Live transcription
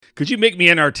Could you make me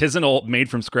an artisanal, made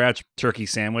from scratch turkey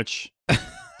sandwich,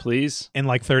 please? In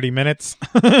like 30 minutes.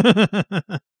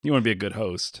 You want to be a good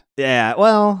host. Yeah,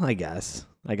 well, I guess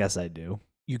I do.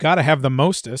 You got to have the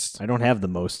mostest. I don't have the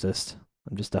mostest.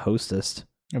 I'm just a hostess.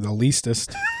 Or the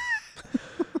leastest.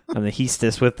 I'm the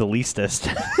heastest with the leastest.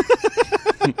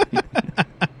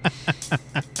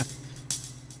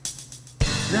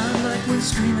 Not like we're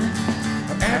screaming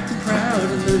or acting proud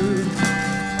and lewd.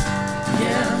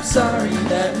 Yeah, I'm sorry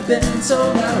that we've been so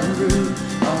loud and rude.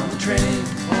 On the train,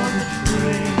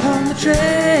 on the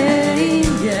train,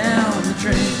 yeah, on the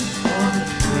train,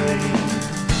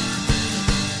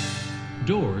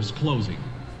 Doors closing.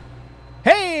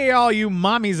 Hey, all you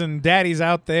mommies and daddies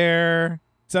out there.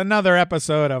 It's another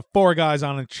episode of Four Guys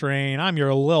on a Train. I'm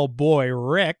your little boy,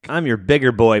 Rick. I'm your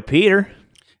bigger boy, Peter.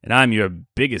 And I'm your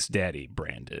biggest daddy,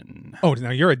 Brandon. Oh, now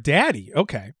you're a daddy.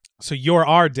 Okay. So you're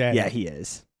our daddy. Yeah, he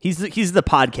is. He's the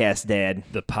podcast dad.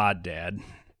 The pod dad.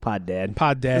 Pod dad.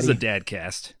 Pod daddy. This is a dad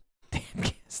cast.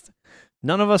 Dadcast.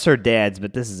 None of us are dads,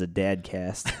 but this is a dad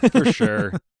cast. For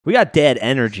sure. We got dad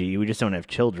energy. We just don't have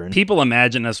children. People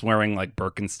imagine us wearing like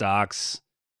Birkenstocks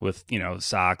with,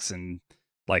 socks and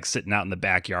like sitting out in the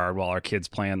backyard while our kids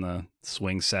playing the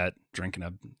swing set, drinking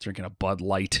a Bud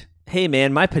Light. Hey,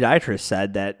 man, my podiatrist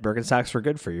said that Birkenstocks were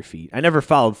good for your feet. I never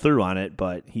followed through on it,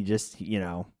 but he just,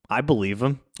 I believe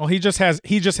him. Well, he just has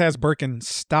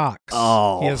Birkenstocks.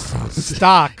 Oh. He has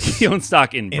stocks. He owns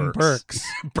stock in Birks.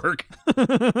 Birk.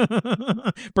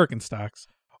 Birkenstocks.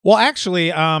 Well,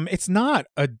 actually, it's not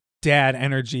a dad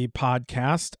energy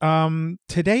podcast.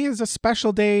 Today is a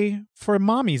special day for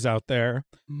mommies out there.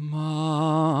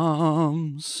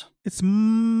 Moms. It's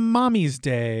Mommy's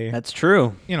Day. That's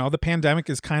true. The pandemic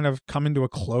is kind of coming to a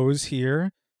close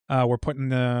here. We're putting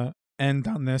the end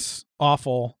on this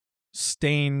awful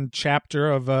stained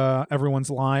chapter of everyone's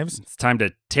lives. It's time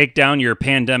to take down your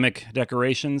pandemic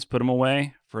decorations, put them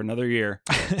away for another year.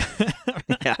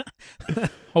 Yeah.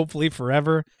 Hopefully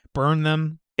forever. Burn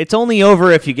them. It's only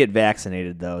over if you get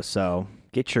vaccinated, though, so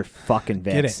get your fucking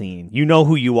Get it. vaccine. You know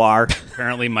who you are.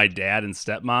 Apparently, my dad and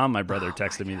stepmom, my brother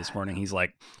texted me this morning. He's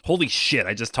like, holy shit,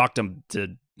 I just talked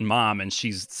to mom, and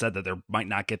she's said that they might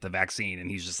not get the vaccine, and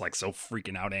he's just like so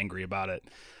freaking out angry about it.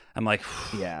 I'm like,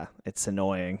 Yeah, it's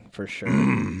annoying for sure.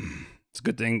 it's a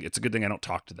good thing. It's a good thing I don't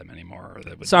talk to them anymore. Or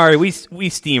they would. Sorry, we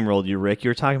steamrolled you, Rick. You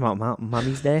were talking about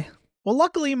Mommy's Day? Well,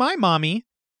 luckily, my mommy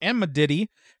and my diddy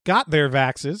got their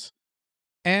vaxes,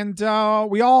 and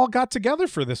we all got together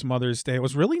for this Mother's Day. It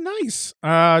was really nice.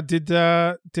 Did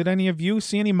any of you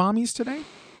see any mommies today?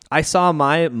 I saw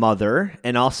my mother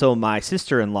and also my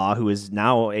sister-in-law, who is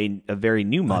now a very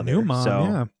new mother. A new mom, so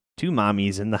yeah. Two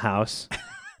mommies in the house.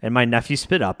 And my nephew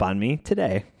spit up on me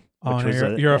today. Oh, which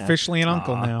no, was you're yeah. officially an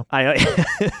uncle now.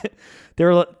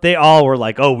 They all were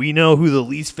like, "Oh, we know who the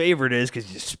least favorite is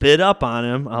because you spit up on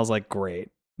him." I was like, "Great."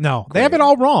 No, they have it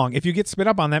all wrong. If you get spit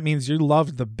up on, that means you're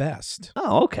loved the best.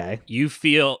 Oh, okay. You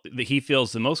feel that he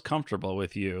feels the most comfortable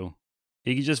with you.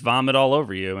 He can just vomit all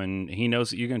over you, and he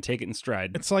knows that you're going to take it in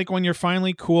stride. It's like when you're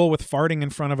finally cool with farting in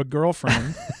front of a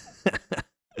girlfriend.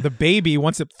 The baby,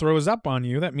 once it throws up on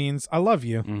you, that means I love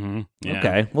you. Mm-hmm. Yeah.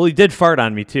 Okay. Well, he did fart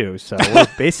on me too, so we're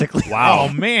basically Oh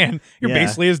man, you're Yeah.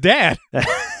 basically his dad.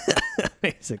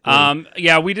 basically.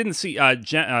 Yeah, we didn't see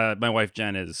Jen, my wife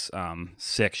Jen is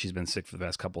sick. She's been sick for the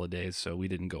past couple of days, so we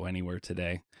didn't go anywhere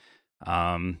today.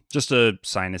 Just a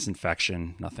sinus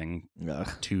infection, nothing Ugh,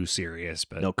 too serious,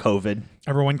 but no COVID.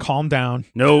 Everyone, calm down.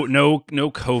 no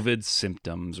COVID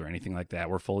symptoms or anything like that.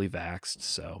 We're fully vaxxed,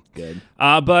 so Good.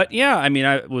 but yeah, I mean,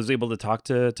 I was able to talk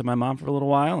to my mom for a little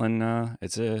while, and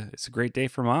it's a great day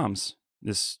for moms.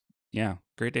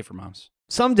 Great day for moms.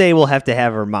 Someday we'll have to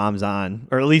have our moms on,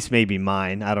 or at least maybe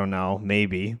mine. I don't know.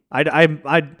 Maybe.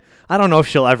 I don't know if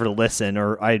she'll ever listen,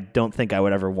 or I don't think I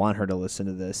would ever want her to listen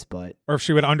to this. But Or if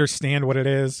she would understand what it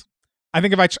is. I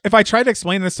think if I tried to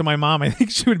explain this to my mom, I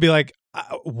think she would be like,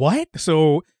 "What?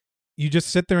 So you just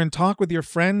sit there and talk with your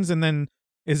friends, and then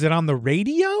is it on the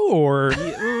radio or?"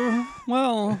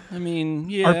 Well, I mean,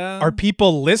 yeah. Are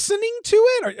people listening to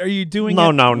it? Are you doing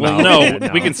no, it? no, Well, no,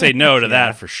 no, we can say no to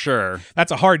that for sure.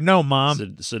 That's a hard no,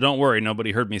 Mom. So don't worry,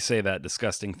 nobody heard me say that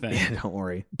disgusting thing. Yeah, don't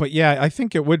worry. But yeah, I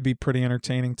think it would be pretty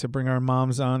entertaining to bring our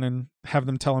moms on and have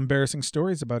them tell embarrassing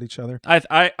stories about each other.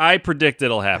 I predict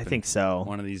it'll happen. I think so.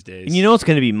 One of these days. And you know it's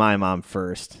going to be my mom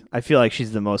first. I feel like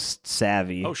she's the most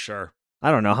savvy. Oh, sure.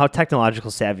 I don't know. How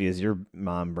technological savvy is your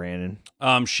mom, Brandon?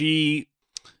 She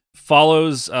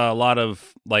follows a lot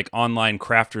of like online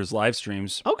crafters live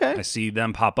streams. Okay. I see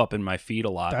them pop up in my feed a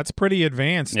lot. That's pretty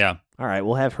advanced. Yeah. All right.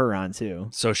 We'll have her on too.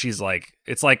 So she's like,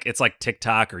 it's like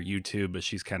TikTok or YouTube, but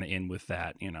she's kind of in with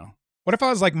that, you know. What if I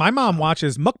was like, my mom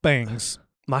watches mukbangs?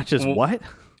 Matcha's what?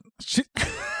 She,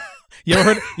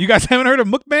 you guys haven't heard of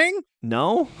mukbang?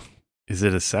 No. Is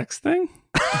it a sex thing?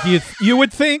 You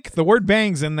would think the word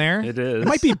bang's in there. It is. It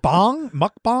might be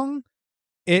mukbang.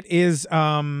 It is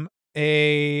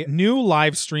a new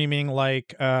live streaming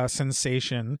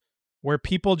sensation where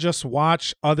people just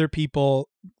watch other people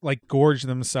like gorge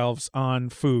themselves on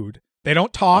food. They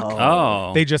don't talk.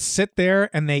 Oh. They just sit there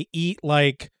and they eat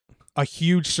like a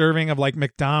huge serving of like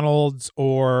McDonald's,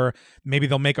 or maybe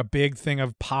they'll make a big thing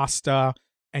of pasta,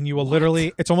 and you will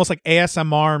literally, it's almost like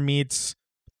ASMR meets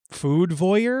food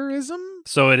voyeurism.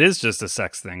 So it is just a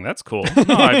sex thing. That's cool.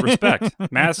 No, I respect.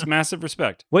 Massive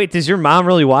respect. Wait, does your mom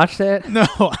really watch that? No.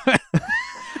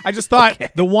 I just thought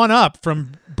the one up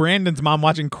from Brandon's mom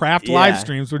watching Kraft live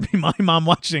streams would be my mom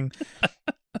watching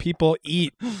people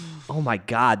eat. Oh my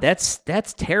God, that's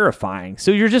terrifying.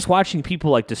 So you're just watching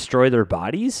people like destroy their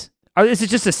bodies? Is it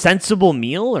just a sensible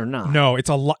meal or not? No, it's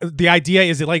the idea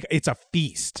is it's a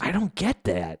feast. I don't get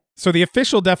that. So the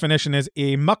official definition is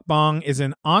a mukbang is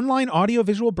an online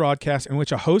audiovisual broadcast in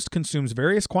which a host consumes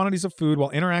various quantities of food while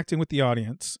interacting with the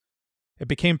audience. It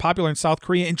became popular in South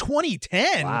Korea in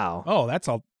 2010. Wow. Oh, that's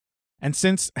all. And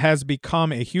since has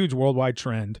become a huge worldwide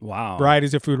trend. Wow.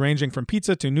 Varieties of food ranging from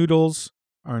pizza to noodles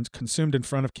are consumed in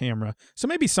front of camera. So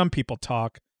maybe some people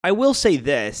talk. I will say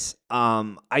this.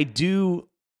 I do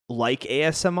like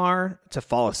ASMR to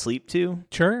fall asleep to.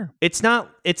 Sure. It's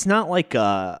not like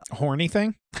Horny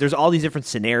thing? there's all these different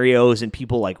scenarios and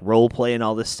people like role play and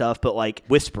all this stuff, but like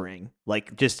whispering,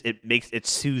 like just it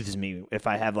soothes me if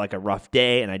I have like a rough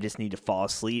day and I just need to fall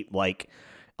asleep. Like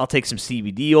I'll take some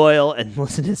CBD oil and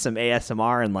listen to some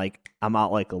ASMR and like I'm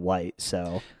out like a light.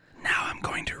 So now I'm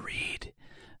going to read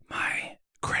my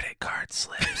credit card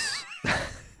slips.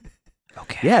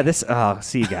 Okay. yeah,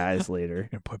 see you guys later.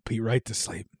 Gonna put Pete right to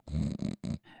sleep.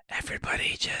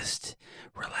 Everybody just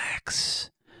relax.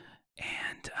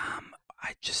 And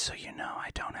just so you know, I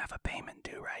don't have a payment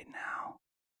due right now.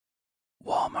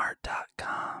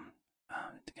 Walmart.com.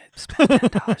 Spend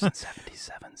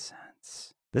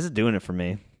 $10.77. This is doing it for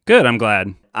me. Good, I'm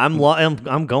glad. I'm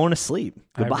going to sleep.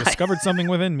 Goodbye. I've discovered something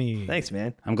within me. Thanks,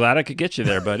 man. I'm glad I could get you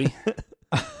there, buddy.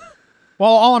 Well,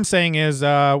 all I'm saying is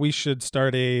we should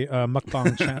start a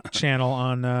mukbang channel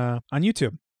on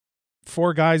YouTube.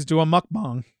 4 guys do a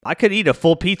mukbang. I could eat a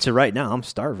full pizza right now. I'm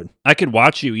starving. I could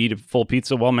watch you eat a full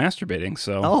pizza while masturbating,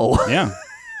 so Oh. yeah.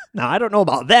 Now, I don't know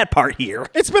about that part here.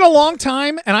 It's been a long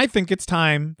time, and I think it's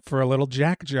time for a little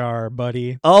Jack Jar,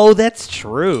 buddy. Oh, that's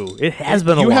true. It has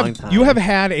been a long time. You have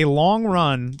had a long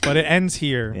run, but it ends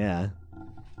here. Yeah.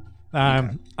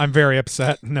 I'm very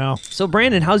upset. No. So,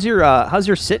 Brandon, how's your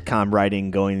sitcom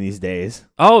writing going these days?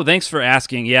 Oh, thanks for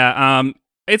asking. Yeah,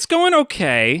 it's going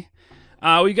okay.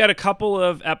 We got a couple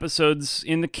of episodes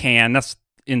in the can. That's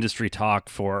industry talk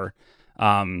for,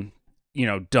 done-ish.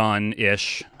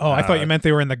 Oh, I thought you meant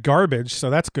they were in the garbage,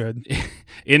 so that's good.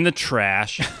 In the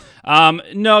trash.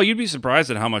 No, you'd be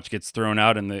surprised at how much gets thrown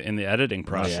out in the editing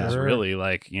process. Sure. Really,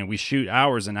 we shoot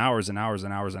hours and hours and hours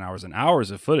and hours and hours and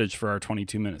hours of footage for our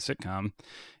 22-minute sitcom,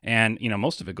 and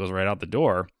most of it goes right out the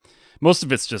door. Most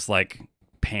of it's just like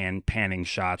panning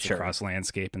shots across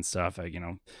landscape and stuff.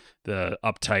 The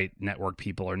uptight network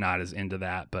people are not as into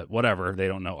that, but whatever. They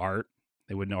don't know art.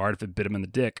 They would know art if it bit them in the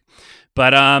dick.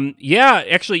 But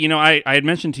actually, I had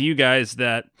mentioned to you guys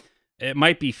that it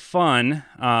might be fun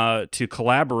to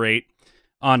collaborate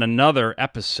on another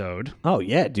episode. Oh,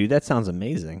 yeah, dude. That sounds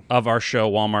amazing. Of our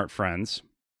show, Walmart Friends.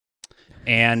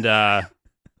 And all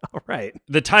right.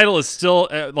 The title is still,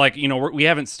 we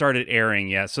haven't started airing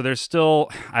yet. So there's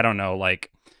still, I don't know,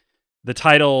 the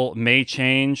title may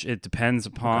change. It depends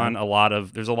upon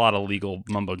there's a lot of legal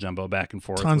mumbo jumbo back and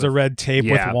forth. Tons of red tape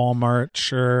with Walmart,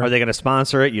 sure. Are they going to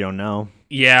sponsor it? You don't know.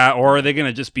 Yeah, or are they going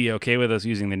to just be okay with us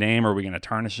using the name? Or are we going to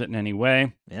tarnish it in any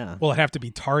way? Yeah. Will it have to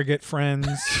be Target Friends?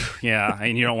 Yeah,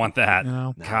 and you don't want that.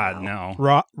 No. God,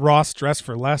 no. Ross Dress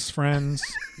for Less Friends?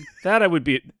 That would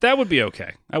be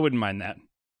okay. I wouldn't mind that.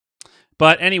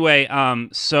 But anyway,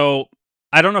 so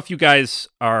I don't know if you guys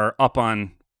are up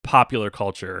on popular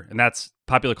culture, and that's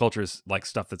popular culture is like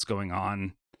stuff that's going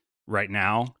on right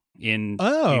now in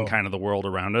kind of the world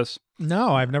around us.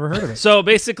 No, I've never heard of it. So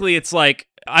basically, it's like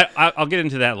I'll get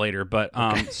into that later. But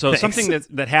so something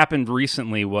that happened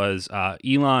recently was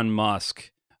Elon Musk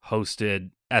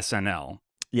hosted SNL.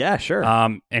 Yeah, sure.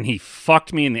 And he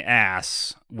fucked me in the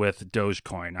ass with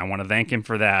Dogecoin. I want to thank him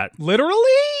for that. Literally?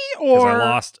 Because I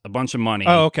lost a bunch of money.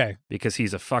 Oh, okay. Because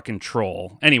he's a fucking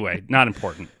troll. Anyway, not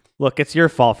important. Look, it's your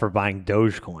fault for buying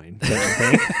Dogecoin. Don't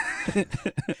you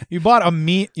think? You bought a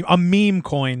meme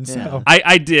coin, so Yeah.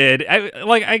 I did.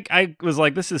 I was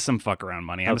like, this is some fuck around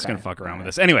money. I'm just Okay. gonna fuck around with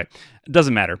Alright. this. Anyway, it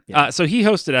doesn't matter. Yeah. So he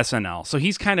hosted SNL. So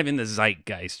he's kind of in the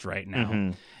zeitgeist right now.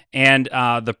 Mhm. And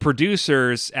the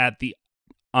producers at the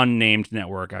unnamed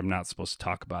network, I'm not supposed to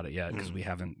talk about it yet because we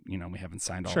haven't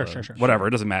signed all Sure, the sure. whatever.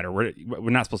 It doesn't matter. We're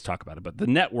not supposed to talk about it. But the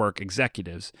network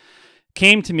executives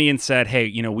came to me and said,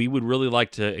 hey, we would really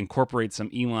like to incorporate some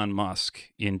Elon Musk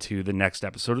into the next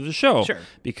episode of the show. Sure.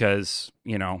 Because,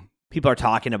 People are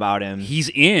talking about him. he's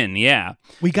in, yeah.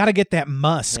 we got to get that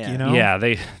Musk, Yeah. you know?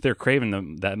 Yeah, they're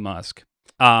craving that Musk.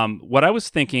 What I was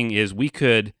thinking is we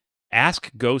could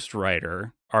ask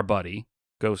Ghostwriter, our buddy,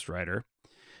 Ghostwriter,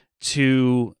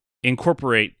 to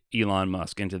incorporate Elon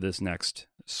Musk into this next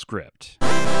script.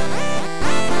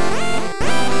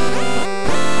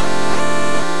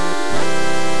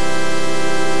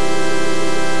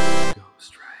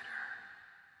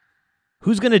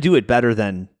 Who's going to do it better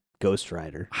than Ghost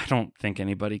Rider? I don't think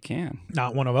anybody can.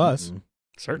 Not one of us. Mhm.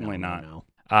 Certainly No, not.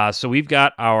 no. So we've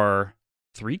got our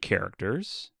 3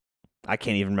 characters. I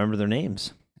can't even remember their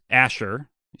names. Asher,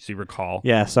 as you recall,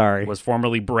 Yeah, sorry. was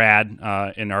formerly Brad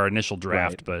in our initial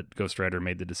draft, but Ghostwriter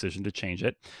made the decision to change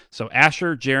it. So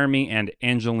Asher, Jeremy, and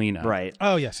Angelina. Right.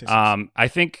 Oh, yes. yes. I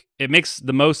think it makes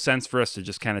the most sense for us to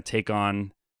just kind of take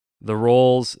on the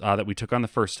roles that we took on the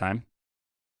first time.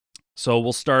 So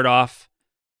we'll start off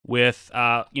with,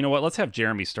 you know what? Let's have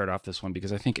Jeremy start off this one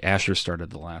because I think Asher started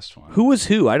the last one. Who was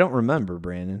who? I don't remember,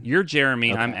 Brandon. You're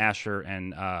Jeremy, I'm Okay. Asher,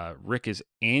 and Rick is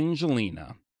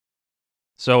Angelina.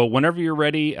 So whenever you're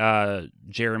ready,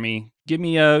 Jeremy, give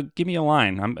me a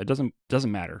line. It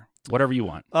doesn't matter. Whatever you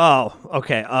want. Oh,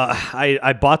 okay.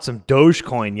 I bought some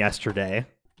Dogecoin yesterday.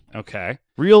 Okay.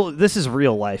 This is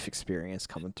real life experience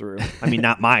coming through. I mean,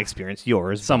 not my experience,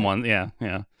 yours. but- Someone, yeah.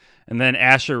 And then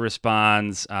Asher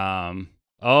responds,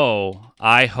 oh,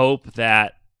 I hope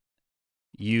that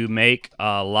you make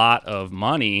a lot of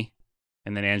money.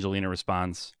 And then Angelina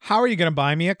responds, How are you going to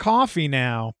buy me a coffee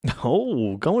now?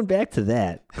 Oh, going back to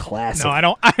that classic. No, I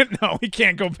don't. No, we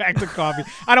can't go back to coffee.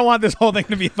 I don't want this whole thing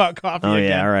to be about coffee Oh again.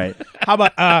 yeah, all right. How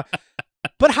about,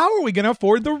 but how are we going to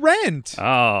afford the rent?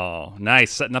 oh,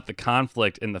 nice. Setting up the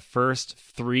conflict in the first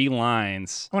 3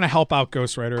 lines. I want to help out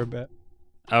Ghostwriter a bit.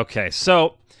 Okay,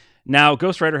 so now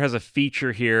Ghostwriter has a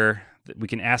feature here that we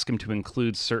can ask him to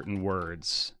include certain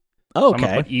words. So I'm Okay.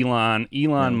 going to put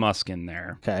Elon Musk in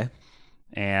there. Okay.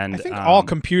 And I think all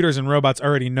computers and robots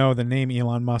already know the name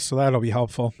Elon Musk, so that'll be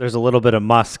helpful. There's a little bit of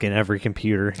Musk in every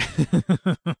computer.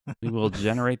 we will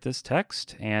generate this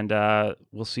text, and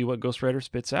we'll see what Ghostwriter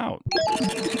spits out.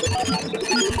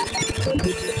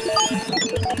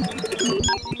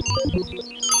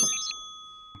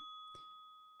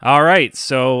 All right,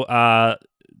 so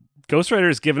Ghostwriter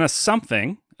has given us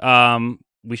something.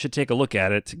 We should take a look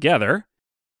at it together.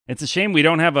 It's a shame we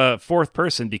don't have a 4th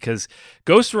person because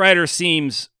Ghostwriter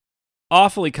seems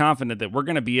awfully confident that we're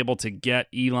going to be able to get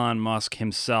Elon Musk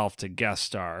himself to guest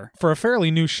star. For a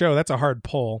fairly new show, that's a hard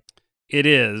pull. It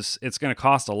is. It's going to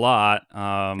cost a lot.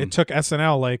 It took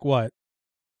SNL like what,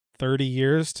 30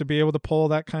 years to be able to pull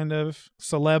that kind of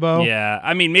celebo? Yeah,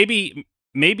 I mean,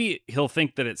 maybe he'll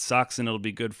think that it sucks and it'll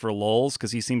be good for lulz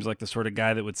because he seems like the sort of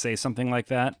guy that would say something like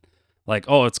that. Like,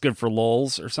 oh, it's good for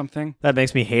lulz or something. That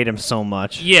makes me hate him so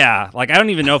much. Yeah, like I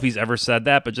don't even know if he's ever said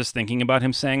that, but just thinking about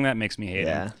him saying that makes me hate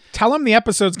Yeah. him. Tell him the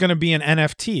episode's going to be an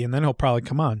NFT, and then he'll probably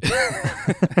come on.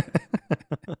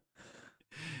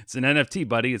 It's an NFT,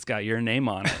 buddy. It's got your name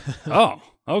on it. Oh,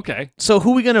 okay. So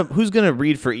who's gonna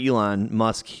read for Elon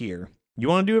Musk here? You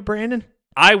want to do it, Brandon?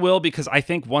 I will because I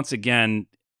think once again,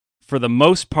 for the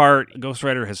most part,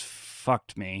 Ghostwriter has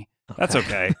fucked me. That's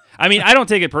okay. I mean, I don't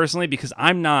take it personally because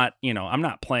I'm not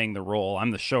playing the role.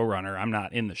 I'm the showrunner. I'm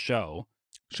not in the show.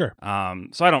 Sure.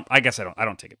 So I don't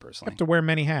take it You personally. have to wear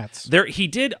many hats. He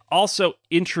did also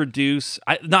introduce.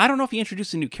 I don't know if he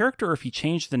introduced a new character or if he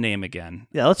changed the name again.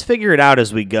 Yeah, let's figure it out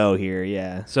as we go here.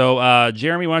 Yeah. So,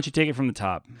 Jeremy, why don't you take it from the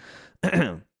top?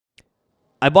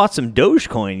 I bought some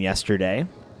Dogecoin yesterday.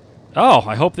 Oh,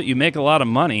 I hope that you make a lot of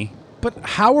money. But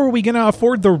how are we going to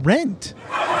afford the rent?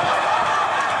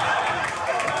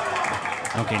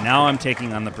 Okay, now I'm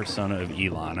taking on the persona of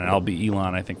Elon, and I'll be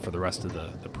Elon, I think, for the rest of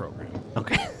the program.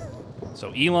 Okay.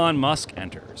 So Elon Musk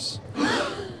enters.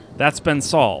 That's been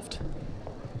solved.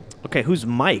 Okay, who's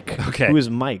Mike? Okay. Who is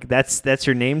Mike? That's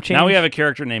your name change? Now we have a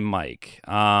character named Mike.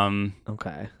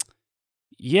 Okay.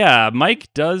 Yeah, Mike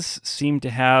does seem to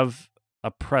have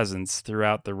a presence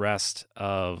throughout the rest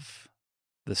of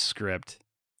the script.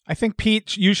 I think,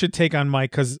 Pete, you should take on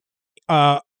Mike because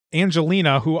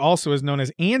Angelina, who also is known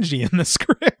as Angie in the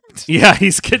script, Yeah,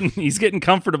 he's getting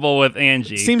comfortable with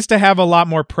Angie. Seems to have a lot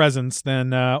more presence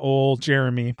than old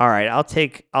Jeremy. All right, I'll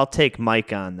take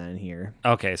Mike on then here.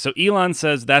 Okay, so Elon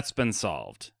says that's been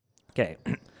solved. Okay.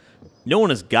 No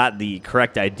one has got the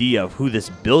correct idea of who this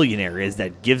billionaire is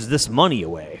that gives this money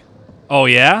away. Oh,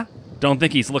 yeah? Don't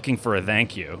think he's looking for a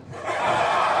thank you.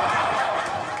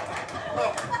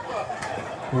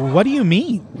 What do you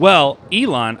mean? Well,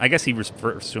 Elon, I guess he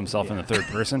refers to himself in the third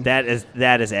person. That is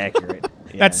accurate.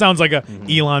 Yeah. That sounds like a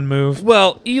Elon move.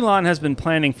 Well, Elon has been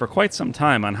planning for quite some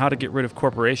time on how to get rid of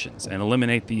corporations and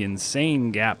eliminate the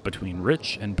insane gap between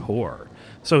rich and poor.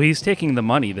 So he's taking the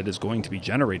money that is going to be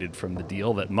generated from the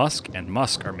deal that Musk and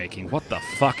Musk are making. What the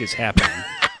fuck is happening?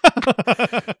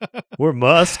 We're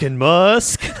Musk and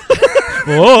Musk.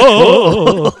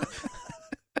 Whoa.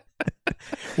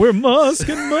 We're Musk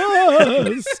and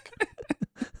Musk.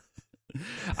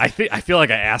 I feel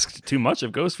like I asked too much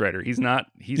of Ghost Rider.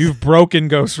 You've broken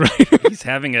Ghost Rider. He's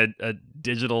having a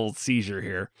digital seizure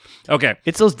here. Okay.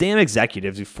 It's those damn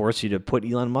executives who force you to put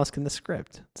Elon Musk in the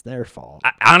script. It's their fault.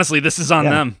 Honestly, this is on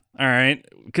them. All right.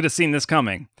 Could have seen this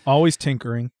coming. Always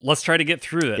tinkering. Let's try to get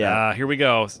through it. Yeah. Here we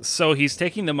go. So he's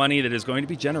taking the money that is going to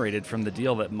be generated from the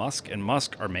deal that Musk and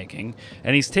Musk are making,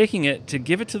 and he's taking it to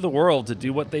give it to the world to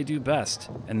do what they do best,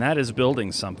 and that is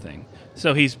building something.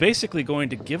 So he's basically going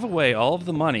to give away all of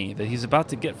the money that he's about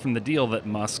to get from the deal that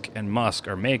Musk and Musk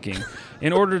are making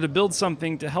in order to build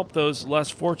something to help those less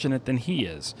fortunate than he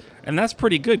is. And that's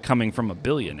pretty good coming from a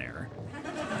billionaire.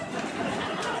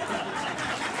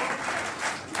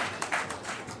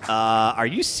 Are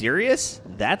you serious?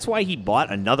 That's why he bought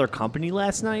another company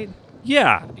last night?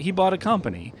 Yeah, he bought a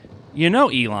company. You know,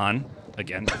 Elon,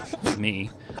 again,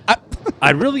 me,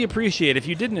 I'd really appreciate if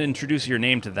you didn't introduce your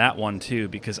name to that one, too,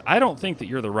 because I don't think that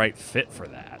you're the right fit for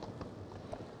that.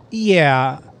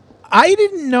 Yeah. I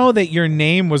didn't know that your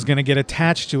name was going to get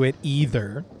attached to it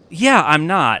either. Yeah, I'm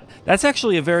not. That's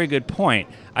actually a very good point.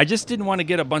 I just didn't want to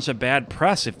get a bunch of bad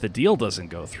press if the deal doesn't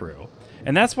go through.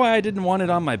 And that's why I didn't want it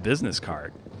on my business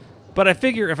card. But I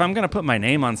figure if I'm going to put my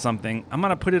name on something, I'm going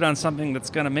to put it on something that's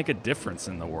going to make a difference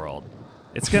in the world.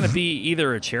 It's going to be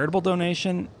either a charitable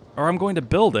donation, or I'm going to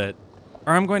build it,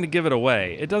 or I'm going to give it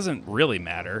away. It doesn't really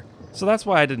matter. So that's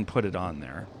why I didn't put it on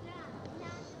there.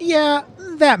 Yeah,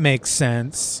 that makes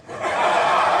sense.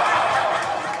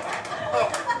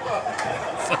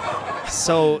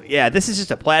 So, yeah, this is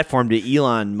just a platform to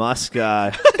Elon Musk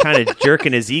kind of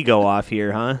jerking his ego off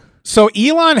here, huh? So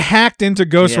Elon hacked into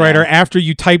Ghost Yeah. Rider after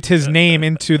you typed his name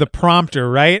into the prompter,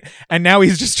 right? And now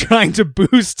he's just trying to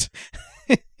boost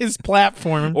his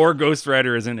platform. Or Ghost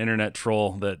Rider is an internet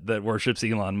troll that worships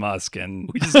Elon Musk, and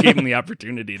we just gave him the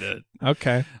opportunity to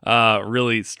Okay.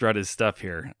 really strut his stuff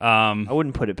here. I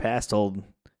wouldn't put it past old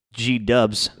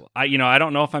G-dubs. I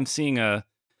don't know if I'm seeing an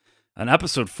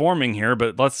episode forming here,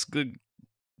 but let's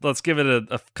give it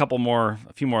a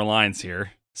few more lines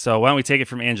here. So why don't we take it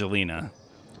from Angelina?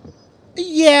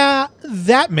 Yeah,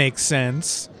 that makes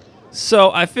sense.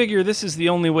 So I figure this is the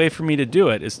only way for me to do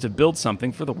it, is to build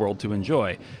something for the world to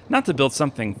enjoy, not to build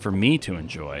something for me to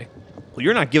enjoy. Well,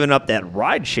 you're not giving up that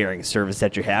ride-sharing service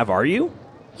that you have, are you?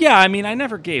 Yeah, I mean, I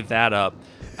never gave that up.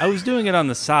 I was doing it on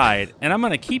the side, and I'm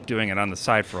going to keep doing it on the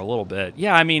side for a little bit.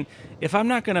 Yeah, I mean, if I'm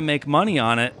not going to make money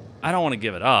on it, I don't want to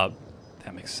give it up.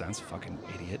 That makes sense, fucking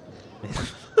idiot.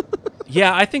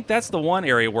 Yeah, I think that's the one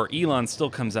area where Elon still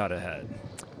comes out ahead.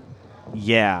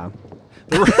 Yeah.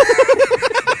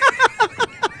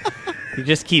 He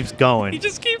just keeps going. He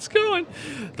just keeps going.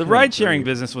 The ride-sharing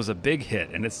business was a big hit,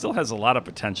 and it still has a lot of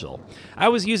potential. I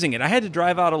was using it. I had to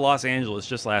drive out of Los Angeles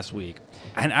just last week,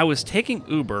 and I was taking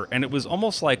Uber, and it was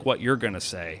almost like what you're going to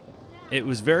say. It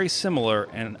was very similar,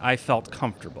 and I felt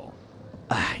comfortable.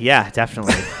 Yeah,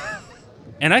 definitely.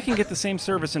 And I can get the same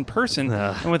service in person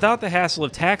and without the hassle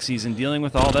of taxis and dealing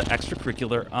with all the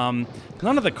extracurricular,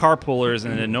 none of the carpoolers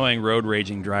and annoying road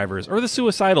raging drivers or the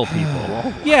suicidal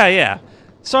people. Yeah.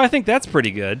 So I think that's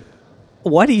pretty good.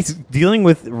 What, he's dealing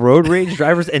with road rage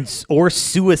drivers or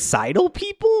suicidal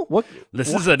people? What?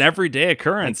 This is an everyday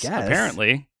occurrence, I guess.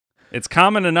 apparently. It's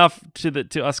common enough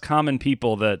to us common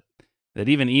people that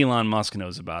even Elon Musk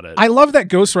knows about it. I love that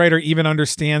Ghost Rider even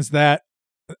understands that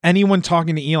anyone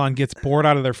talking to Elon gets bored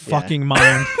out of their fucking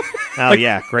mind. Oh,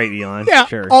 yeah, great, Elon. Yeah,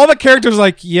 Sure. all the characters are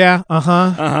like, yeah,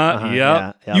 uh-huh.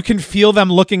 Yep. Yeah. You can feel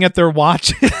them looking at their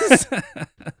watches.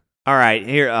 All right,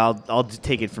 here, I'll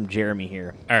take it from Jeremy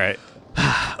here. All right.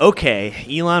 Okay,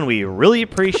 Elon, we really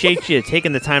appreciate you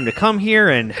taking the time to come here,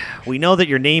 and we know that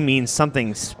your name means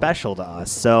something special to us,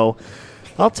 so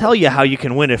I'll tell you how you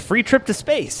can win a free trip to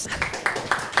space.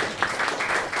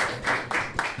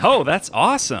 Oh, that's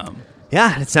awesome.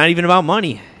 Yeah, it's not even about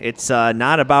money. It's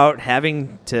not about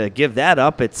having to give that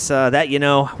up. It's that,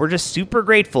 we're just super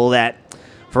grateful that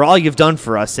for all you've done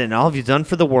for us and all you've done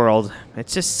for the world.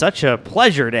 It's just such a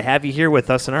pleasure to have you here with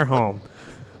us in our home.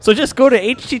 So just go to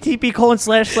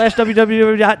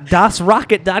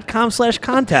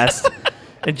http://www.dasrocket.com/contest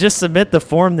and just submit the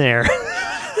form there.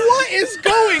 What is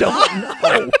going on?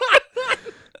 No.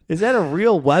 Is that a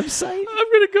real website?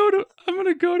 I'm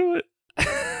gonna go to it.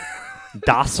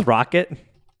 Das Rocket?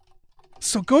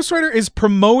 So Ghost Rider is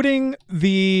promoting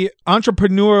the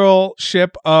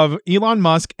entrepreneurship of Elon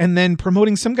Musk and then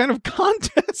promoting some kind of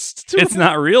contest. It's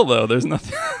not real though. There's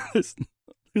nothing. There's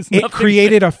It nothing.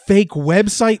 created a fake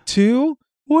website too.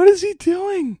 What is he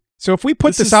doing? So if we put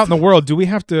This this is- out in the world, do we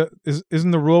have to?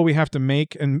 Isn't the rule we have to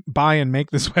make and buy and make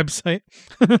this website?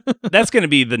 That's going to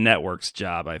be the network's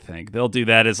job. I think they'll do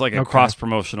that as like a Okay. cross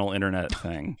promotional internet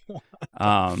thing.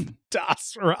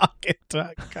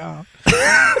 DasRocket.com.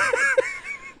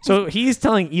 So he's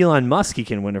telling Elon Musk he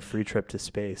can win a free trip to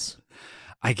space.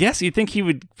 I guess you'd think he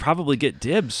would probably get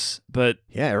dibs, but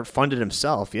Yeah, or fund it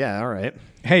himself. Yeah, all right.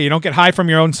 Hey, you don't get high from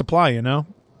your own supply, you know?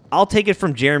 I'll take it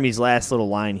from Jeremy's last little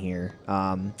line here.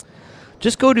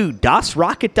 Just go to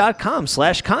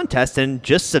dasrocket.com/contest and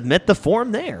just submit the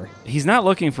form there. he's not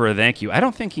looking for a thank you. I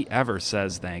don't think he ever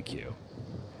says thank you.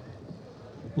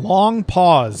 Long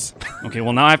pause. Okay,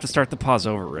 well now I have to start the pause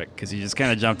over, Rick, because you just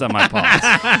kind of jumped on my pause.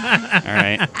 All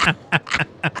right,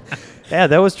 Yeah,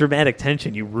 that was dramatic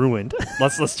tension you ruined.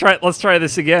 let's try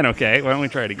this again. Okay, why don't we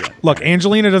try it again? Look,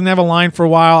 Angelina doesn't have a line for a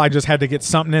while. I just had to get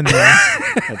something in there.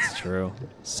 That's true.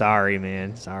 Sorry,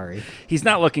 man. Sorry. He's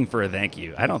not looking for a thank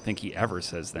you. I don't think he ever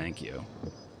says thank you.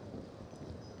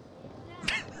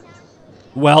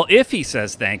 Well, if he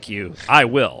says thank you, I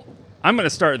will. I'm going to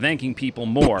start thanking people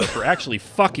more for actually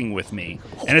fucking with me.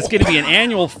 And it's going to be an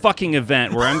annual fucking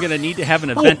event where I'm going to need to have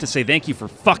an event to say thank you for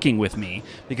fucking with me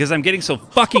because I'm getting so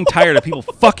fucking tired of people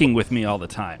fucking with me all the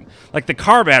time. Like the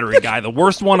car battery guy, the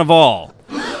worst one of all.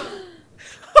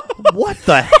 What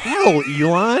the hell,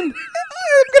 Elon?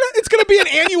 It's gonna be an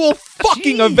annual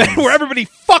fucking Jeez. event where everybody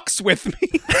fucks with me.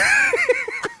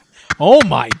 Oh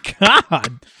my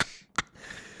god!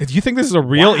 Do you think this is a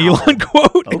real Elon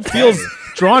quote? It Okay. feels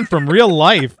drawn from real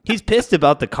life. He's pissed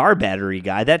about the car battery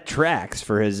guy. That tracks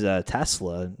for his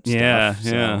Tesla stuff.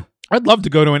 so- I'd love to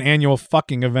go to an annual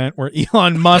fucking event where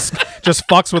Elon Musk just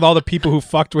fucks with all the people who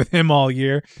fucked with him all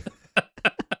year.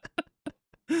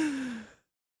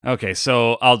 Okay,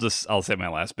 so I'll say my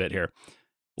last bit here.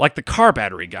 Like the car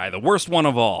battery guy, the worst one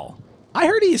of all. I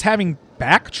heard he's having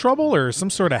back trouble or some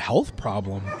sort of health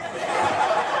problem.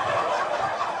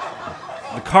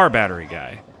 The car battery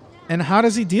guy. And how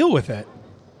does he deal with it?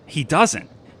 He doesn't.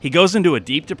 He goes into a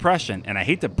deep depression, and I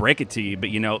hate to break it to you, but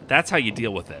that's how you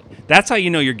deal with it. That's how you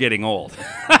know you're getting old.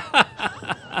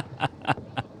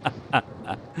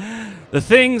 The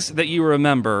things that you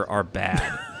remember are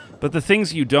bad, but the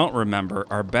things you don't remember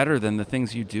are better than the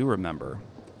things you do remember.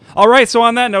 All right, so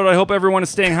on that note, I hope everyone is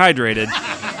staying hydrated.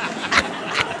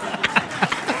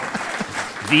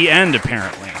 The end,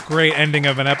 apparently. Great ending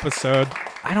of an episode.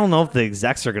 I don't know if the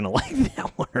execs are going to like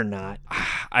that one or not.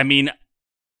 I mean,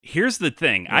 here's the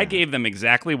thing. I gave them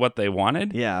exactly what they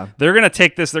wanted. Yeah. They're going to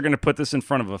take this, they're going to put this in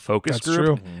front of a focus That's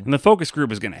group. true. And the focus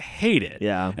group is going to hate it.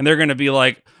 Yeah. And they're going to be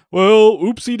like, well,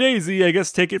 oopsie daisy, I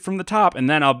guess take it from the top. And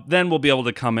then we'll be able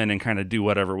to come in and kind of do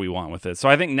whatever we want with it. So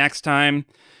I think next time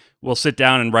we'll sit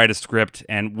down and write a script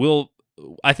and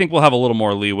I think we'll have a little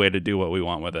more leeway to do what we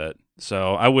want with it.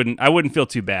 So I wouldn't feel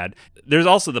too bad. There's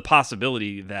also the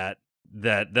possibility that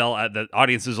the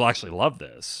audiences will actually love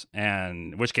this,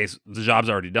 and in which case the job's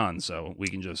already done, so we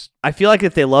can just. I feel like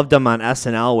if they loved them on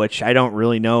SNL, which I don't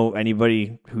really know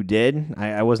anybody who did,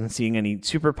 I wasn't seeing any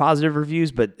super positive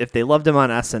reviews, but if they loved him on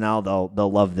SNL, they'll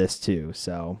love this too.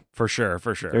 So For sure.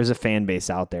 there's a fan base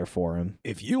out there for him.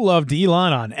 If you loved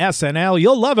Elon on SNL,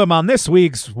 you'll love him on this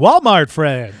week's Walmart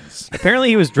Friends. Apparently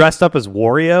he was dressed up as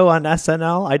Wario on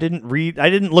SNL. I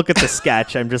didn't look at the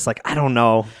sketch. I'm just like, I don't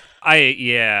know.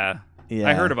 Yeah. Yeah.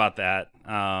 I heard about that.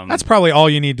 That's probably all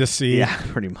you need to see Yeah,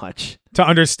 pretty much. to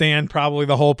understand probably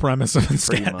the whole premise of the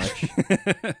Pretty sketch. much.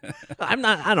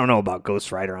 I don't know about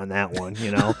Ghost Rider on that one,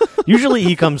 Usually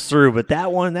he comes through, but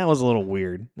that was a little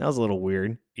weird.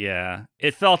 Yeah,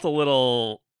 it felt a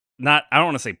little I don't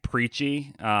want to say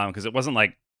preachy, because it wasn't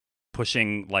like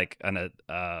pushing like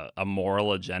a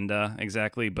moral agenda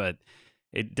exactly, but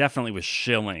it definitely was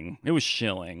shilling. It was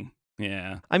shilling.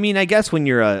 Yeah. I mean, I guess when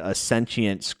you're a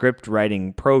sentient script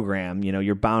writing program,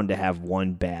 you're bound to have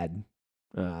one bad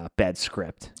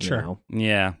script. you Sure. know?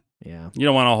 Yeah. Yeah. You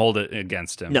don't want to hold it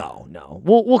against him. No.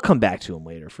 We'll come back to him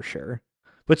later for sure.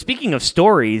 But speaking of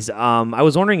stories, I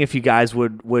was wondering if you guys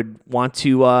would want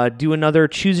to do another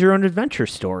choose your own adventure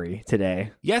story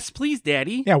today. Yes, please,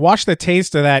 Daddy. Yeah, wash the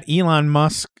taste of that Elon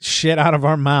Musk shit out of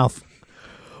our mouth.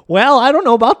 Well, I don't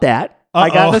know about that. I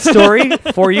got Uh-oh. a story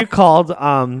for you called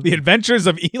The Adventures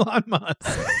of Elon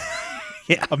Musk.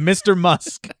 Yeah. Of Mr.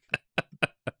 Musk.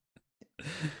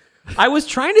 I was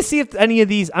trying to see if any of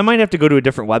these, I might have to go to a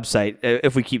different website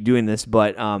if we keep doing this,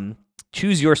 but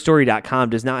chooseyourstory.com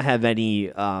does not have any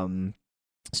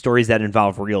stories that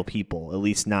involve real people, at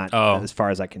least not as far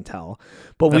as I can tell.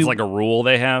 But That's like a rule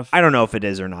they have? I don't know if it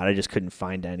is or not. I just couldn't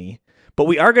find any. But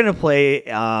we are going to play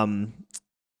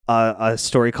a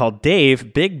story called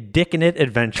Dave, Big Dick in It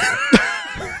Adventure.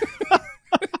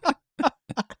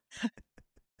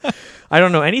 I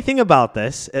don't know anything about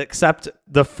this except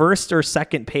the first or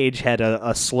second page had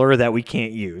a slur that we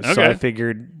can't use. So Okay. I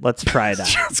figured let's try it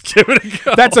out. Let's give it a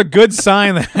go. That's a good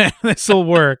sign that this will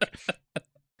work.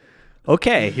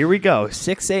 Okay, here we go.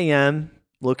 6 a.m.,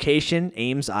 location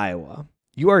Ames, Iowa.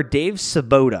 You are Dave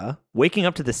Sabota, waking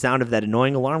up to the sound of that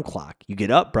annoying alarm clock. You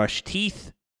get up, brush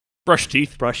teeth,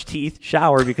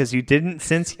 shower because you didn't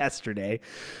since yesterday,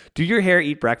 do your hair,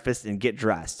 eat breakfast, and get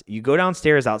dressed. You go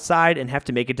downstairs outside and have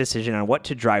to make a decision on what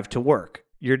to drive to work.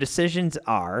 Your decisions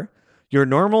are your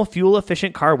normal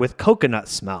fuel-efficient car with coconut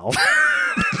smell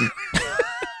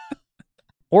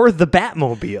or the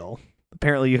Batmobile.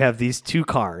 Apparently you have these two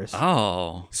cars.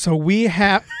 Oh. So we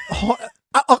have...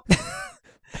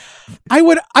 I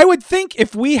would think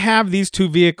if we have these two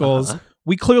vehicles,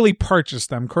 we clearly purchased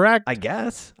them, correct? I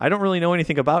guess. I don't really know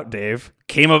anything about Dave.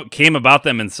 Came about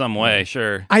them in some way,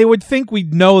 sure. I would think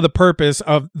we'd know the purpose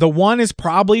of the one is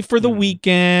probably for the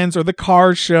weekends or the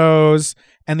car shows,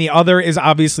 and the other is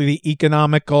obviously the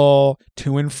economical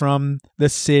to and from the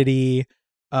city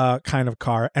kind of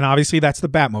car. And obviously that's the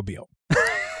Batmobile.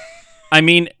 I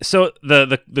mean, so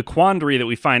the quandary that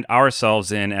we find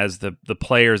ourselves in as the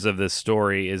players of this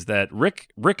story is that Rick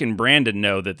and Brandon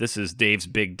know that this is Dave's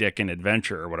Big Dick and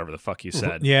Adventure or whatever the fuck you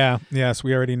said. Yeah, yes,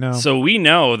 we already know. So we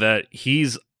know that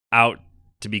he's out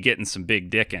to be getting some big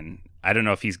dickin'. I don't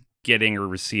know if he's getting or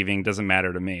receiving. Doesn't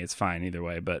matter to me. It's fine either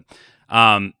way. But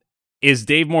is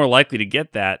Dave more likely to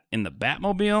get that in the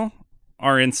Batmobile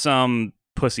or in some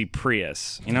pussy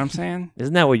Prius? You know what I'm saying?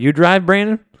 Isn't that what you drive,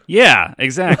 Brandon? Yeah,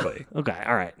 exactly. Okay,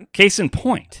 all right. Case in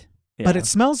point. Yeah, But it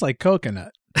smells like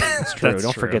coconut. that's true. That's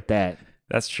Don't true. forget that.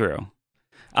 That's true.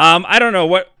 I don't know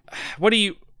what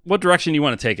direction you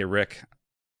want to take it, Rick.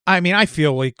 I mean, I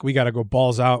feel like we got to go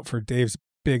balls out for Dave's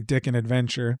Big Dick and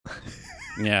Adventure.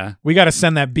 Yeah. We got to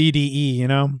send that BDE, you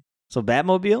know? So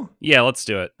Batmobile? Yeah, let's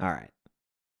do it. All right.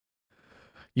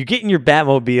 You get in your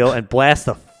Batmobile and blast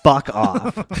the fuck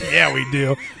off. Yeah, we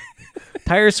do.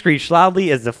 Tires screech loudly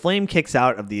as the flame kicks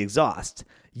out of the exhaust.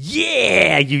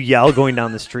 Yeah, you yell going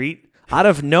down the street. Out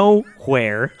of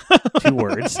nowhere, 2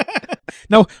 words,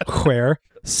 No, where?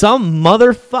 some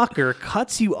motherfucker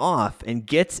cuts you off and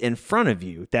gets in front of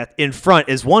you. That in front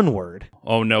is 1 word.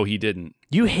 Oh no, he didn't.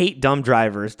 You hate dumb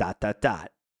drivers, ...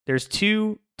 There's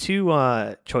two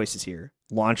choices here.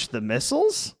 Launch the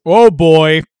missiles Oh,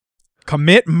 boy.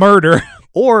 Commit murder.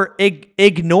 or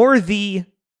ignore the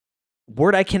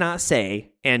word I cannot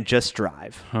say and just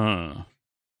drive. Huh.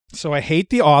 So I hate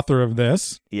the author of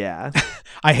this. Yeah,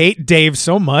 I hate Dave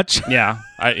so much. Yeah.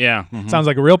 Yeah. Mhm. Sounds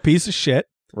like a real piece of shit.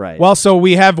 right. Well, so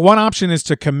we have one option is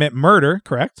to commit murder,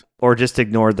 correct? Or just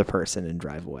ignore the person and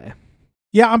drive away.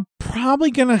 Yeah, I'm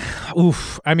probably gonna.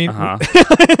 Oof. I mean,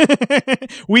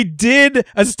 we did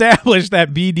establish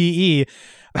that BDE,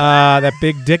 that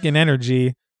big dick and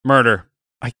energy. Murder.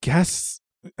 I guess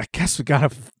we gotta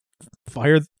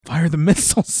fire the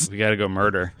missiles. We gotta go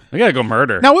murder. We gotta go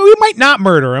murder. Now we might not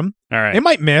murder him. All right. It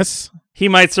might miss. He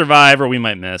might survive or we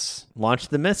might miss. Launch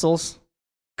the missiles.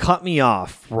 Cut me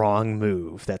off. Wrong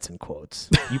move. That's in quotes.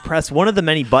 You press one of the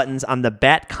many buttons on the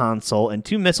Bat console and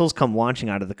 2 missiles come launching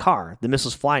out of the car. The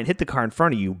missiles fly and hit the car in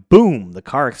front of you. Boom! The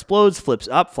car explodes, flips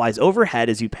up, flies overhead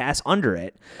as you pass under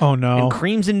it, Oh no. and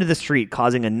creams into the street,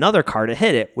 causing another car to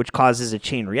hit it, which causes a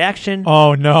chain reaction.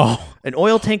 Oh no. An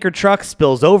oil tanker truck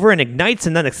spills over and ignites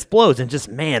and then explodes, and just,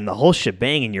 man, the whole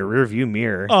shebang in your rearview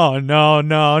mirror. Oh no.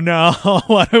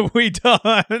 What have we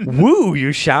done? Woo,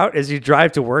 you shout as you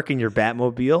drive to work in your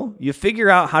Batmobile. You figure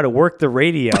out how to work the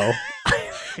radio.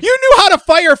 You knew how to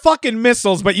fire fucking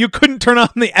missiles, but you couldn't turn on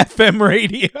the FM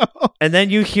radio. And then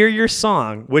you hear your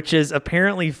song, which is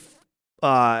apparently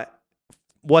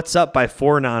What's Up by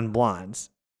 4 Non-Blondes.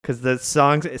 Because the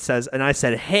song, it says, and I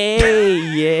said,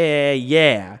 hey,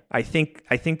 yeah. I think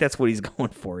that's what he's going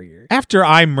for here. After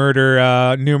I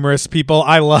murder numerous people,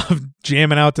 I love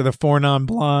jamming out to the Four Non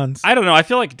Blondes. I don't know. I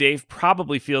feel like Dave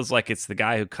probably feels like it's the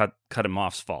guy who cut him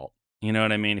off's fault. You know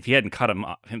what I mean? If he hadn't cut him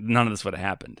off, none of this would have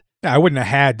happened. I wouldn't have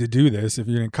had to do this if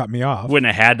you didn't cut me off.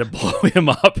 Wouldn't have had to blow him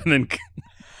up and then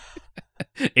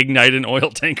ignite an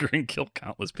oil tanker and kill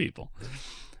countless people.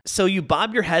 So you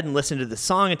bob your head and listen to the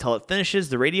song until it finishes.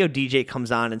 The radio DJ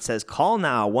comes on and says, call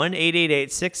now,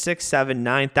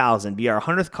 1-888-667-9000. Be our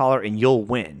 100th caller and you'll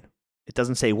win. It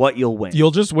doesn't say what you'll win.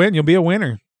 You'll just win. You'll be a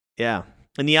winner. Yeah.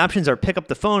 And the options are pick up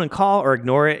the phone and call or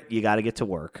ignore it. You got to get to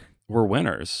work. We're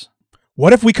winners.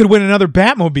 What if we could win another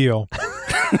Batmobile?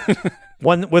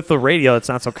 One with the radio, it's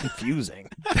not so confusing.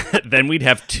 Then we'd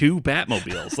have 2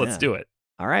 Batmobiles. Let's do it.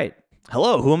 All right.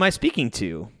 Hello, who am I speaking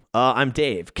to? I'm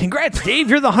Dave. Congrats, Dave.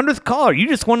 You're the 100th caller. You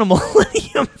just won a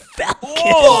Millennium Falcon.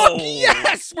 Whoa!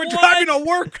 Yes! We're driving to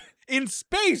work in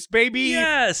space, baby.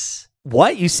 Yes.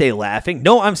 What? You say laughing?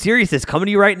 No, I'm serious. It's coming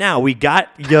to you right now. We got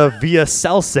you via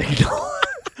cell signal.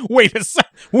 Wait a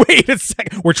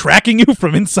second. We're tracking you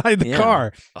from inside the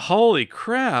car. Holy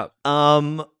crap.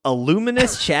 A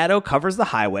luminous shadow covers the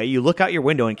highway. You look out your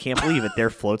window and can't believe it. There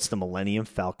floats the Millennium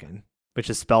Falcon, which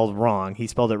is spelled wrong. He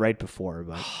spelled it right before,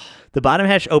 but the bottom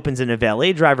hatch opens and a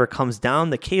valet driver comes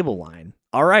down the cable line.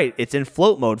 All right, it's in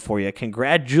float mode for you.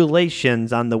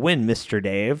 Congratulations on the win, Mr.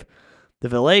 Dave. The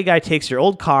valet guy takes your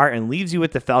old car and leaves you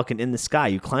with the Falcon in the sky.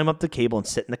 You climb up the cable and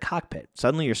sit in the cockpit.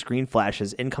 Suddenly your screen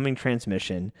flashes, incoming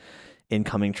transmission.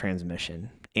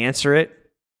 Answer it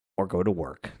or go to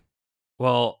work.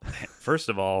 Well, first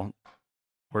of all,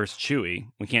 where's Chewie?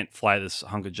 We can't fly this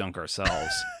hunk of junk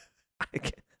ourselves.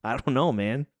 I don't know,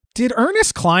 man. Did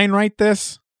Ernest Cline write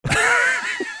this?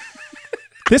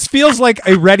 This feels like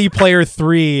a Ready Player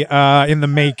 3 in the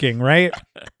making, right?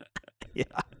 Yeah.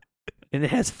 And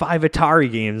it has 5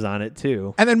 Atari games on it,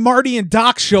 too. And then Marty and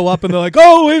Doc show up and they're like,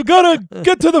 oh, we've got to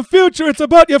get to the future. It's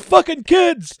about your fucking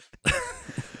kids.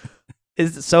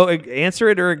 So answer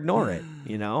it or ignore it,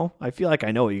 you know? I feel like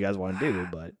I know what you guys want to do,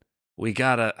 but... We've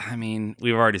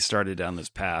already started down this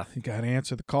path. You got to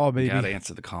answer the call, baby. Got to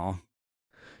answer the call.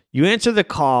 You answer the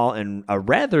call, and a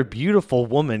rather beautiful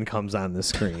woman comes on the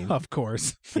screen. Of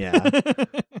course. Yeah.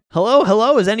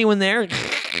 Hello? Is anyone there?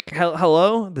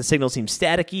 Hello? The signal seems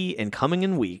staticky and coming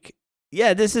in weak.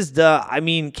 Yeah, this is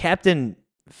Captain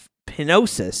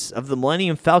Pinosus of the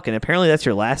Millennium Falcon. Apparently that's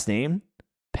your last name?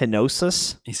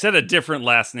 Pinosus? He said a different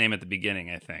last name at the beginning,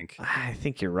 I think. I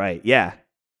think you're right. Yeah.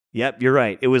 Yep, you're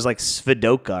right. It was like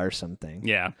Svidoka or something.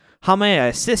 Yeah. How may I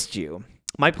assist you?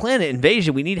 My planet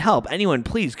invasion, we need help. Anyone,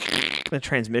 please. The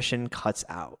transmission cuts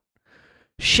out.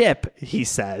 Ship, he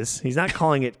says. He's not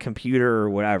calling it computer or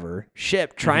whatever.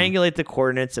 Ship, triangulate the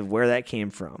coordinates of where that came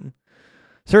from.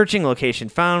 Searching location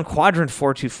found. Quadrant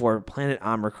 424, planet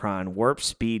Omicron. Warp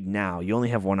speed now. You only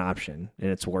have one option,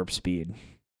 and it's warp speed.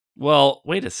 Well,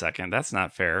 wait a second. That's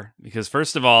not fair. Because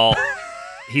first of all,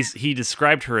 he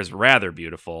described her as rather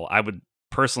beautiful. I would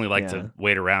personally like to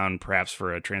wait around perhaps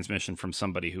for a transmission from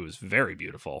somebody who is very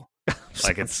beautiful.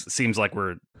 Like it seems like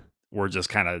we're just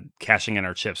kind of cashing in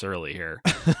our chips early here.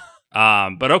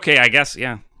 But okay, I guess,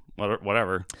 yeah,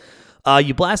 whatever.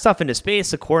 You blast off into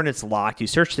space, the coordinates locked. You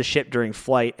search the ship during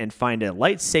flight and find a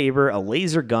lightsaber, a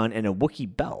laser gun, and a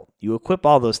Wookiee belt. You equip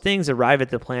all those things, arrive at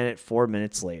the planet 4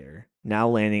 minutes later. Now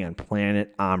landing on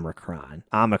planet Omicron.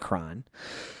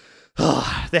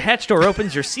 The hatch door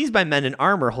opens. You're seized by men in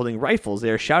armor holding rifles. They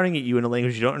are shouting at you in a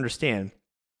language you don't understand.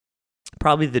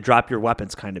 Probably the drop your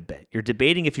weapons kind of bit. You're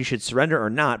debating if you should surrender or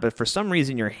not, but for some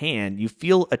reason you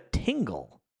feel a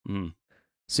tingle.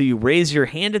 So you raise your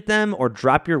hand at them or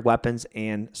drop your weapons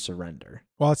and surrender.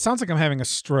 Well, it sounds like I'm having a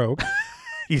stroke.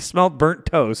 You smell burnt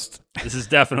toast. This is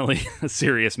definitely a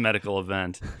serious medical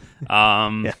event.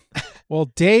 Yeah. Well,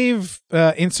 Dave,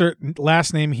 insert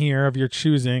last name here of your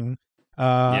choosing,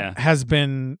 has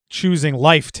been choosing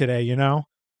life today, you know?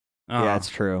 Yeah, it's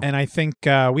true. And I think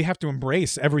we have to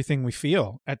embrace everything we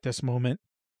feel at this moment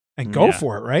and go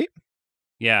for it, right?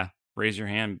 Yeah. Raise your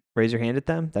hand. Raise your hand at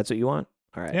them? That's what you want?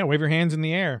 All right. Yeah, wave your hands in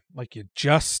the air like you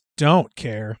just don't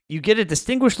care. You get a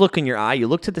distinguished look in your eye. You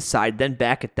look to the side, then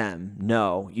back at them.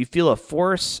 No. You feel a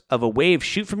force of a wave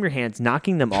shoot from your hands,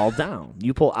 knocking them all down.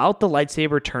 You pull out the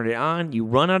lightsaber, turn it on. You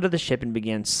run out of the ship and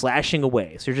begin slashing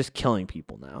away. So you're just killing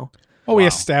people now. Oh, we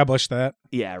established that.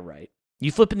 Yeah, right.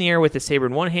 You flip in the air with the saber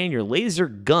in one hand, your laser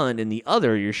gun in the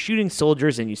other. You're shooting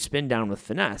soldiers, and you spin down with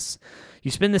finesse. You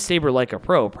spin the saber like a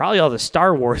pro. Probably all the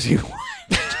Star Wars you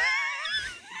watched.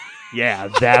 Yeah,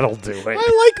 that'll do it. I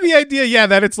like the idea, yeah,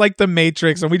 that it's like The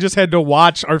Matrix and we just had to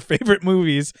watch our favorite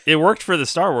movies. It worked for the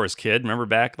Star Wars kid. Remember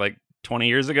back like 20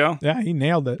 years ago? Yeah, he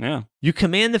nailed it. Yeah. You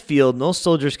command the field. No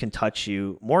soldiers can touch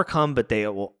you. More come, but they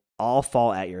will all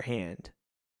fall at your hand.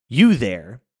 You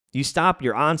there. You stop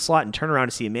your onslaught and turn around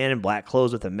to see a man in black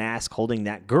clothes with a mask holding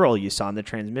that girl you saw in the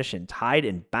transmission, tied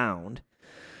and bound.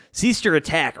 Cease your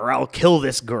attack or I'll kill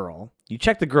this girl. You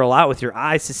check the girl out with your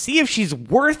eyes to see if she's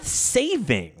worth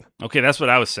saving. Okay, that's what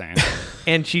I was saying.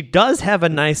 And she does have a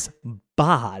nice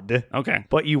bod. Okay.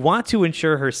 But you want to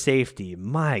ensure her safety.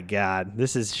 My God,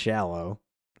 this is shallow.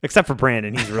 Except for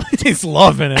Brandon, he's really He's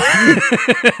loving it.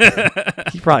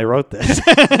 he probably wrote this.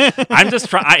 I'm just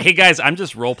trying. Hey guys, I'm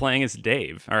just role playing as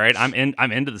Dave. All right, I'm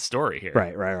into the story here.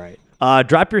 Right.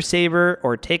 Drop your saber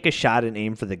or take a shot and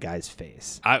aim for the guy's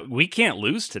face. We can't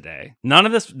lose today. None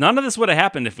of this would have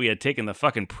happened if we had taken the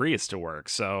fucking Prius to work.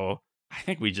 So I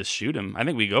think we just shoot him. I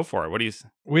think we go for it. What do you?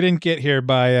 We didn't get here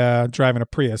by driving a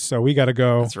Prius, so we got to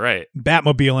go. That's right.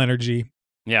 Batmobile energy.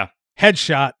 Yeah.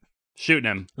 Headshot.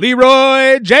 Shooting him.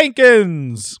 Leroy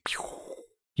Jenkins.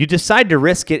 You decide to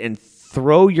risk it and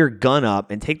throw your gun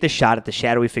up and take the shot at the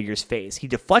shadowy figure's face. He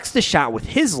deflects the shot with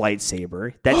his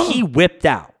lightsaber that he whipped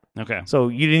out. Okay. So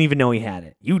you didn't even know he had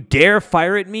it. You dare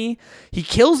fire at me? He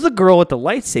kills the girl with the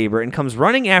lightsaber and comes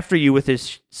running after you with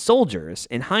his soldiers.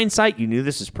 In hindsight, you knew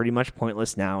this is pretty much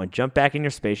pointless now and jump back in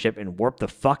your spaceship and warp the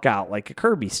fuck out like a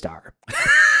Kirby star.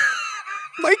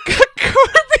 Like Kirby.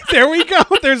 There we go.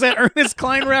 There's that Ernest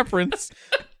Cline reference.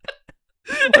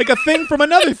 Like a thing from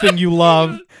another thing you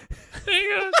love.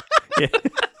 Yeah. Like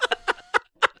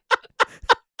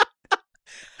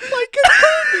a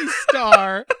Kirby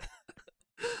star.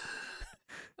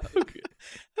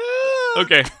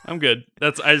 Okay, I'm good.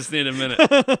 I just need a minute.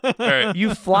 All right.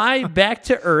 You fly back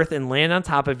to Earth and land on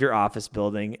top of your office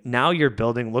building. Now your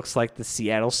building looks like the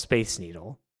Seattle Space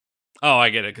Needle. Oh, I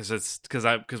get it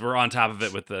because we're on top of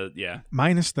it with the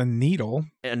Minus the needle.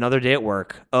 Another day at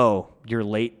work. Oh, you're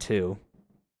late too.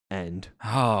 End.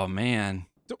 Oh man.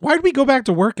 Why'd we go back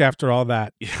to work after all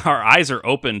that? Our eyes are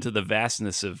open to the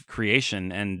vastness of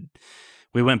creation, and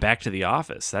we went back to the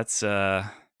office. That's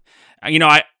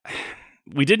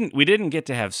we didn't get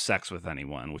to have sex with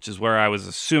anyone, which is where I was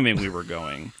assuming we were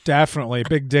going. Definitely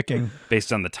big dicking.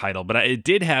 Based on the title, but it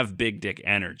did have big dick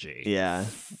energy. Yeah.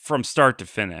 From start to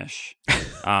finish.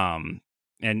 And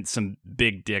some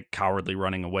big dick cowardly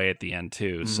running away at the end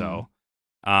too. So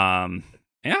it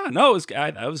was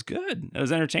good. It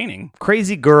was entertaining.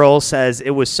 Crazy Girl says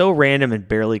it was so random and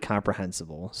barely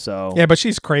comprehensible. So Yeah, but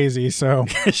she's crazy, so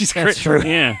She's That's true.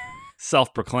 Yeah.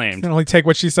 Self-proclaimed. can only take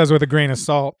what she says with a grain of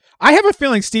salt. I have a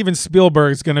feeling Steven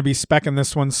Spielberg's going to be specking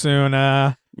this one soon.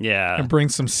 Yeah. And bring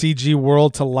some CG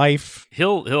world to life.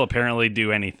 He'll apparently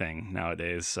do anything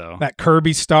nowadays, so. That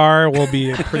Kirby star will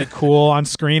be pretty cool on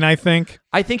screen, I think.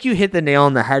 I think you hit the nail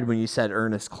on the head when you said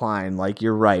Ernest Cline. Like,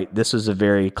 you're right. This was a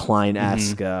very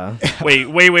Cline-esque. Wait.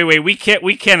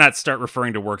 We cannot start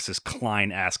referring to works as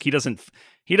Cline-esque. He doesn't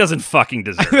fucking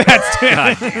deserve it. That's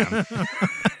God damn.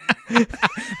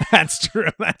 That's true.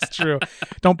 That's true.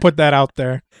 Don't put that out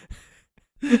there.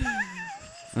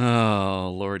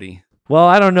 Oh, lordy. Well,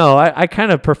 I don't know. I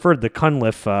kind of preferred the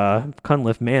Cunliffe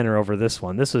Manor over this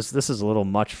one. This is a little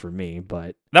much for me,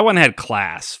 but That one had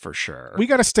class for sure. We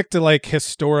got to stick to like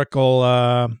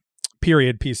historical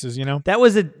period pieces, you know? that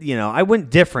was I went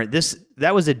different.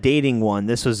 That was a dating one.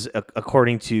 This was,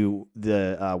 according to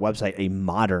the website, a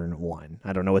modern one.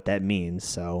 I don't know what that means.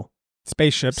 So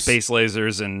Spaceships. Space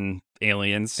lasers and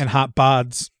aliens. And hot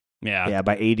bods. yeah.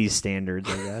 by 80s standards,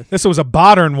 I guess. This was a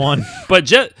modern one. But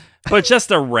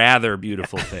just a rather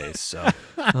beautiful face. So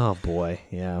Oh boy,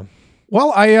 yeah.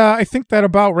 Well, I think that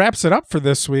about wraps it up for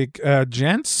this week,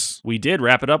 gents. we did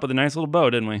wrap it up with a nice little bow,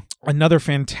 didn't we? Another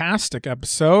fantastic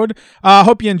episode.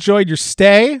 Hope you enjoyed your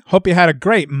stay. Hope you had a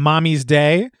great Mommy's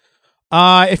Day.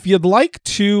 If you'd like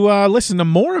to listen to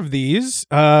more of these,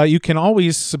 you can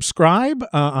always subscribe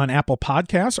on Apple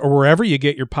Podcasts or wherever you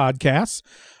get your podcasts.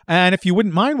 And if you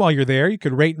wouldn't mind while you're there, you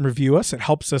could rate and review us. It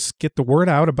helps us get the word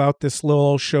out about this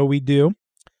little show we do.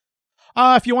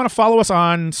 If you want to follow us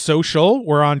on social,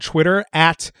 we're on Twitter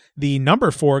at the number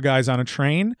 4 Guys on a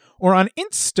Train, or on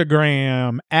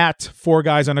Instagram at 4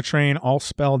 Guys on a Train, all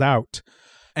spelled out.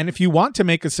 And if you want to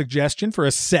make a suggestion for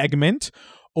a segment,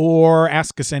 or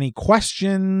ask us any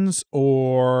questions,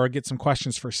 or get some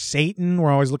questions for Satan,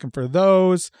 we're always looking for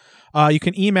those. You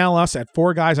can email us at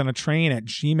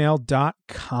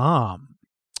 4guysonatrain@gmail.com.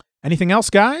 Anything else,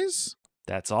 guys?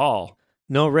 That's all.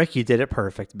 No, Rick, you did it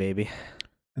perfect, baby.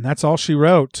 And that's all she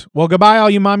wrote. Well, goodbye, all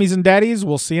you mommies and daddies.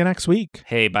 We'll see you next week.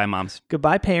 Hey, bye, moms.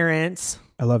 Goodbye, parents.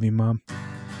 I love you, Mom.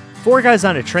 Four Guys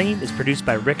on a Train is produced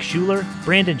by Rick Schuler,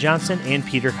 Brandon Johnson, and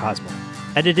Peter Cosmo.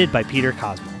 Edited by Peter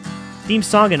Cosmo. Theme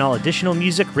song and all additional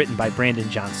music written by Brandon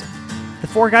Johnson. The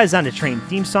Four Guys on a Train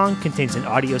theme song contains an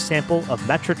audio sample of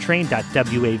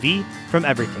Metrotrain.wav from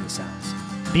Everything Sounds,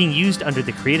 being used under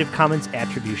the Creative Commons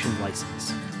Attribution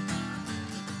License.